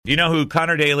Do you know who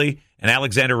Conor Daly and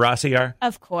Alexander Rossi are?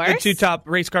 Of course. The two top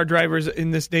race car drivers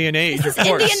in this day and age, This of is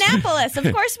course. Indianapolis.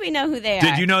 Of course we know who they are.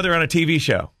 Did you know they're on a TV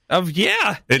show?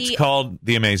 Yeah. It's called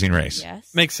The Amazing Race. Yes.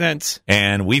 Makes sense.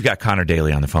 And we've got Conor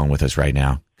Daly on the phone with us right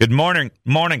now. Good morning.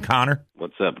 Morning, Conor.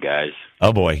 What's up, guys?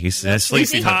 Oh, boy. He's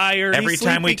sleepy. He's tired. Every He's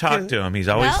time we sleepy. talk to him, he's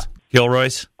always Well-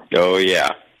 Gilroy's. Oh,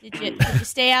 yeah. Did you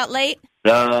stay out late?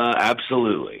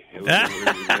 Absolutely. It was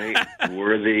a night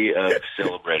worthy of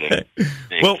celebrating.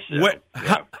 Thanks. Well,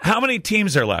 So, how many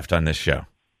teams are left on this show?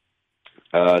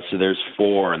 so there's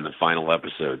 4 in the final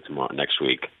episode next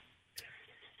week.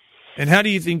 And how do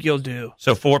you think you'll do?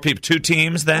 So 4 people, 2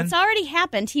 teams then? It's already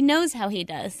happened. He knows how he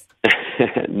does.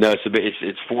 No, so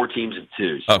it's 4 teams of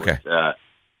 2. So Okay. So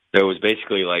it was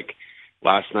basically like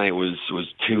last night was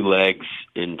 2 legs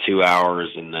in 2 hours,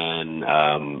 and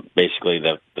then basically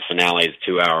the finale is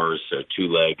 2 hours, so 2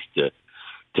 legs to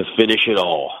finish it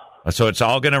all. So it's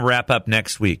all going to wrap up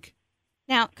next week.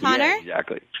 Now, Connor, Yeah,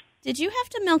 exactly. did you have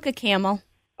to milk a camel?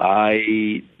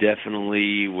 I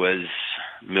definitely was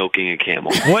milking a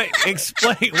camel. Wait,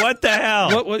 explain. What the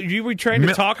hell? What you were trying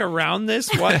to talk around this?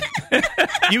 What?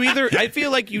 I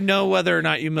feel like you know whether or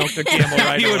not you milked a camel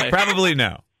right You away. would probably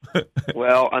know.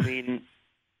 Well, I mean,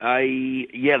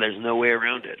 there's no way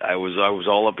around it. I was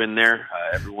all up in there.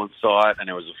 Everyone saw it, and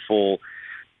it was a full,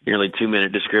 nearly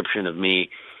 2-minute description of me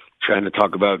trying to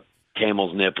talk about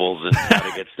camels' nipples and how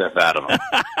to get stuff out of them.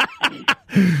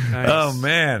 Nice. Oh,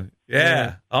 man.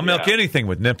 Yeah. I'll milk anything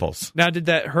with nipples. Now, did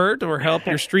that hurt or help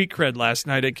your street cred last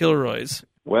night at Kilroy's?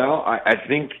 Well, I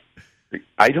think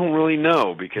I don't really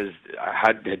know, because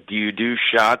do you do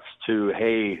shots to,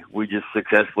 hey, we just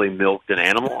successfully milked an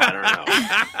animal? I don't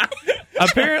know.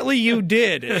 Apparently you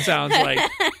did, it sounds like.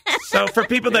 So for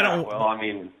people that don't... Well, I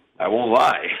mean, I won't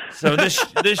lie. So this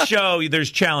show,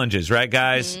 there's challenges, right,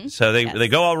 guys? Mm-hmm. So they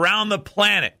go around the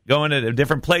planet, going to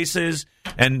different places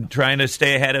and trying to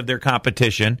stay ahead of their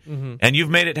competition. Mm-hmm. And you've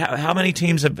made it. How many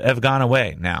teams have gone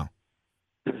away now?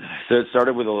 So it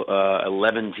started with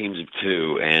 11 teams of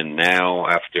 2, and now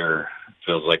after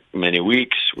feels like many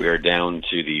weeks, we are down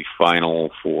to the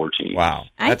final 4 teams. Wow,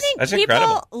 I think that's people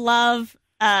incredible. love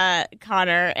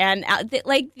Connor, and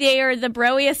they are the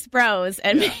broiest bros,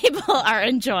 and people are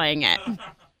enjoying it.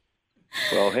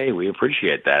 Well, hey, we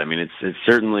appreciate that. I mean, it's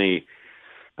certainly,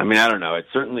 I mean, I don't know, it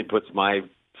certainly puts my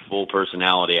full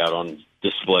personality out on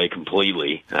display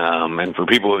completely. And for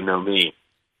people who know me,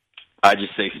 I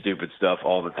just say stupid stuff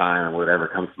all the time, or whatever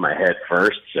comes to my head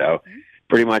first. So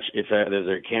pretty much, if there's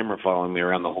a camera following me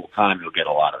around the whole time, you'll get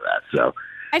a lot of that. So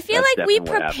I feel that's like we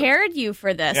definitely what prepared you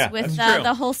for this with that's true.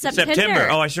 the whole September.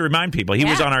 Oh, I should remind people. He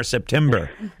was on our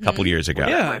September a couple years ago.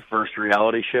 Yeah. my first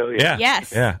reality show. Yeah.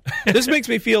 Yes. Yeah. This makes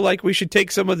me feel like we should take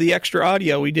some of the extra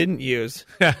audio we didn't use.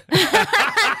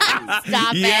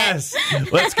 Stop Yes.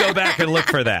 Let's go back and look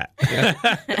for that.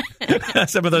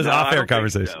 Some of those No, I off-air don't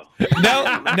think conversations. so.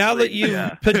 Now that you've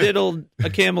pediddled a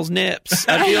camel's nips,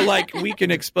 I feel like we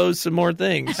can expose some more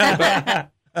things.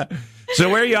 So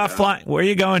where are you off flying? Where are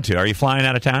you going to? Are you flying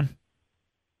out of town?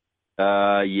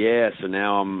 Yeah, so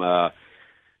now I'm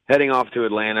heading off to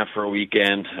Atlanta for a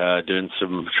weekend, trying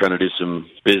to do some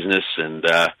business and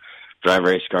drive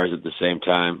race cars at the same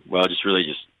time. Well,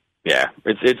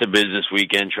 it's a business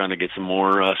weekend, trying to get some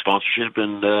more sponsorship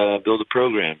and build a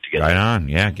program together. Right on.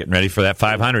 Yeah, getting ready for that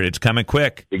 500. It's coming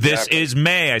quick. Exactly. This is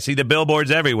May. I see the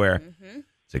billboards everywhere. Mm-hmm.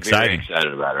 It's exciting. Very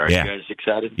excited about it. Are Yeah. you guys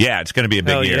excited? Yeah, it's going to be a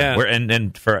big Hell year. yeah. We're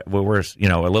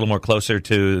a little more closer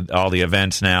to all the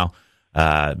events now,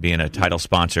 being a title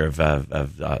sponsor of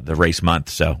the race month.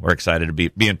 So we're excited to be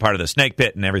being part of the Snake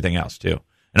Pit and everything else too,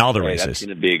 and all the Hey, races. that's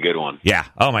going to be a good one. Yeah.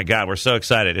 Oh my God, we're so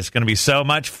excited. It's going to be so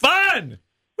much fun.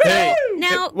 Hey,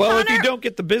 Now, well, if Connor, you don't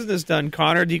get the business done,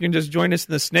 Connor, you can just join us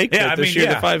in the snake pit Yeah, I this mean,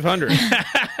 year, yeah. the 500.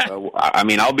 I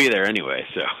mean, I'll be there anyway.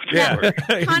 So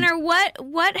Connor,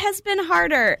 what has been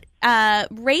harder,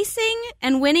 racing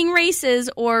and winning races,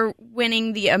 or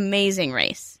winning the Amazing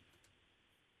Race?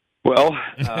 Well,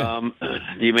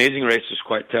 the Amazing Race was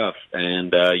quite tough,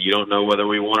 and you don't know whether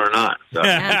we won or not. So we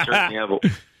certainly have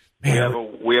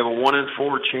we have a 1 in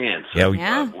 4 chance of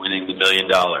winning the $1 million.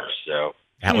 So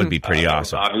That would be pretty that would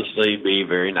awesome. obviously, be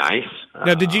very nice.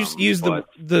 Now, did you use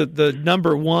the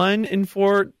number 1 in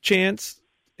 4 chance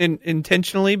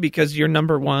intentionally because you're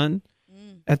number 1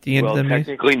 at the end of the race?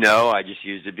 Technically, no. I just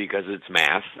used it because it's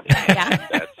math.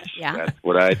 That's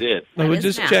what I did. I was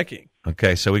just checking.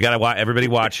 Okay, so we got to everybody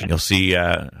watching. You'll see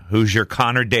who's your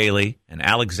Conor Daly and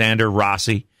Alexander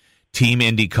Rossi, Team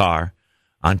IndyCar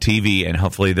on TV, and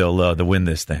hopefully they'll win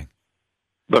this thing.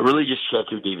 But really just shut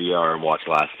through DVR and watch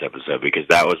last episode because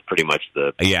that was pretty much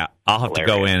the... Yeah, I'll have to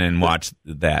go in and watch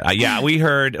that. Yeah, we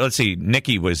heard, let's see,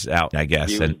 Nikki was out, I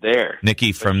guess. He was there.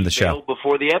 Nikki from the show.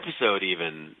 Before the episode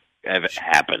even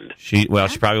happened. She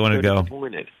probably wanted to go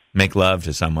make love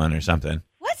to someone or something.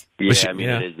 What? Yeah,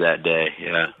 it is that day,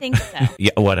 yeah. I think so.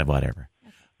 Yeah, whatever.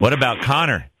 What about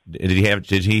Conor? Did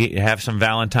he have some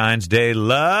Valentine's Day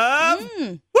love?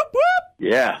 Mm. Whoop, whoop.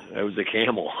 Yeah, it was a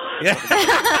camel. Yeah.